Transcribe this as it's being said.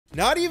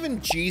Not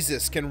even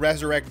Jesus can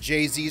resurrect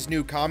Jay-Z's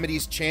new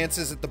comedy's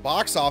chances at the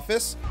box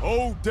office.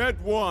 Oh,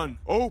 dead one,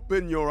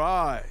 open your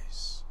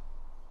eyes.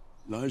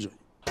 Elijah.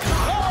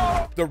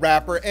 The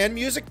rapper and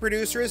music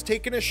producer has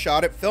taken a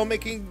shot at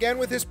filmmaking again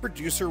with his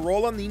producer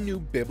role on the new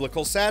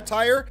biblical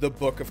satire, The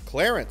Book of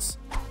Clarence.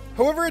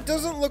 However, it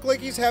doesn't look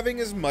like he's having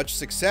as much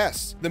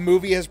success. The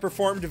movie has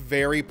performed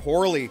very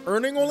poorly,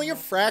 earning only a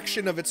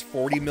fraction of its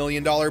 $40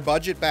 million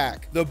budget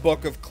back. The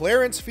Book of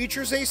Clarence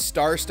features a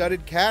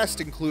star-studded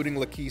cast, including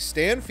Lakeith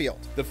Stanfield.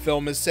 The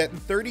film is set in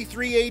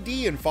 33 AD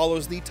and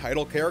follows the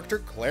title character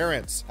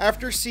Clarence.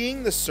 After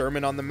seeing the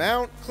Sermon on the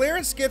Mount,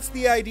 Clarence gets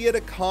the idea to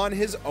con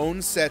his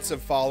own sets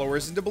of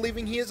followers into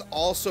believing he is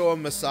also a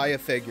Messiah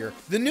figure.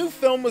 The new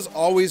film was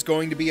always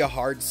going to be a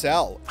hard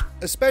sell,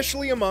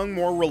 especially among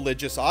more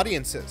religious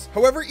audiences.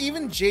 However,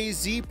 even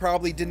Jay-Z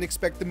probably didn't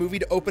expect the movie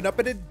to open up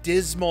at a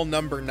dismal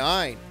number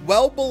 9,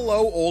 well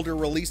below older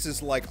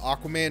releases like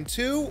Aquaman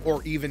 2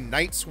 or even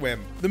Night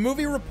Swim. The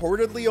movie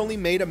reportedly only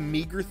made a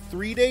meager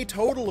 3-day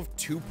total of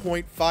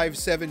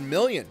 $2.57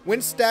 million.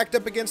 When stacked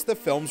up against the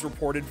film's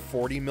reported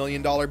 $40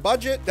 million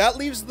budget, that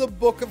leaves The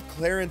Book of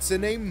Clarence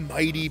in a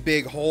mighty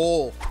big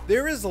hole.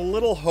 There is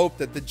little hope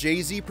that the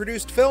Jay-Z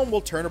produced film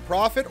will turn a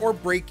profit or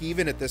break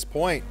even at this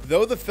point.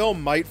 Though the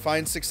film might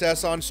find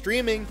success on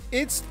streaming,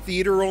 its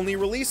theater-only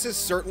releases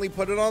certainly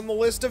put it on the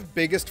list of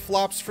biggest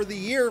flops for the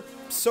year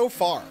so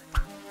far.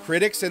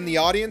 Critics and the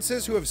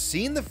audiences who have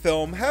seen the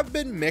film have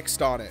been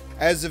mixed on it.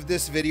 As of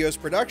this video's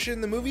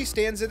production, the movie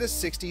stands at a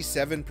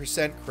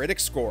 67% critic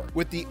score,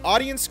 with the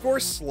audience score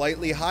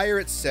slightly higher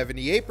at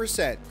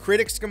 78%.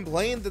 Critics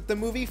complained that the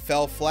movie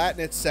fell flat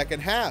in its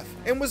second half,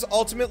 and was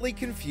ultimately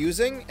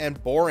confusing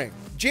and boring.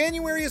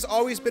 January has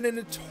always been a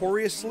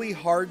notoriously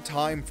hard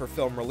time for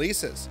film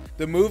releases.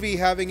 The movie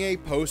having a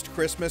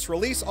post-Christmas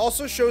release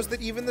also shows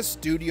that even the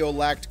studio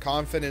lacked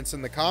confidence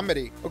in the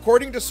comedy.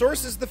 According to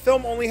sources, the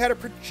film only had a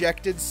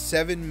projected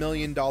 $7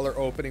 million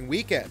opening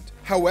weekend.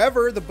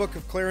 However, The Book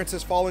of Clarence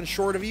has fallen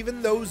short of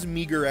even those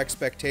meager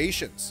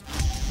expectations.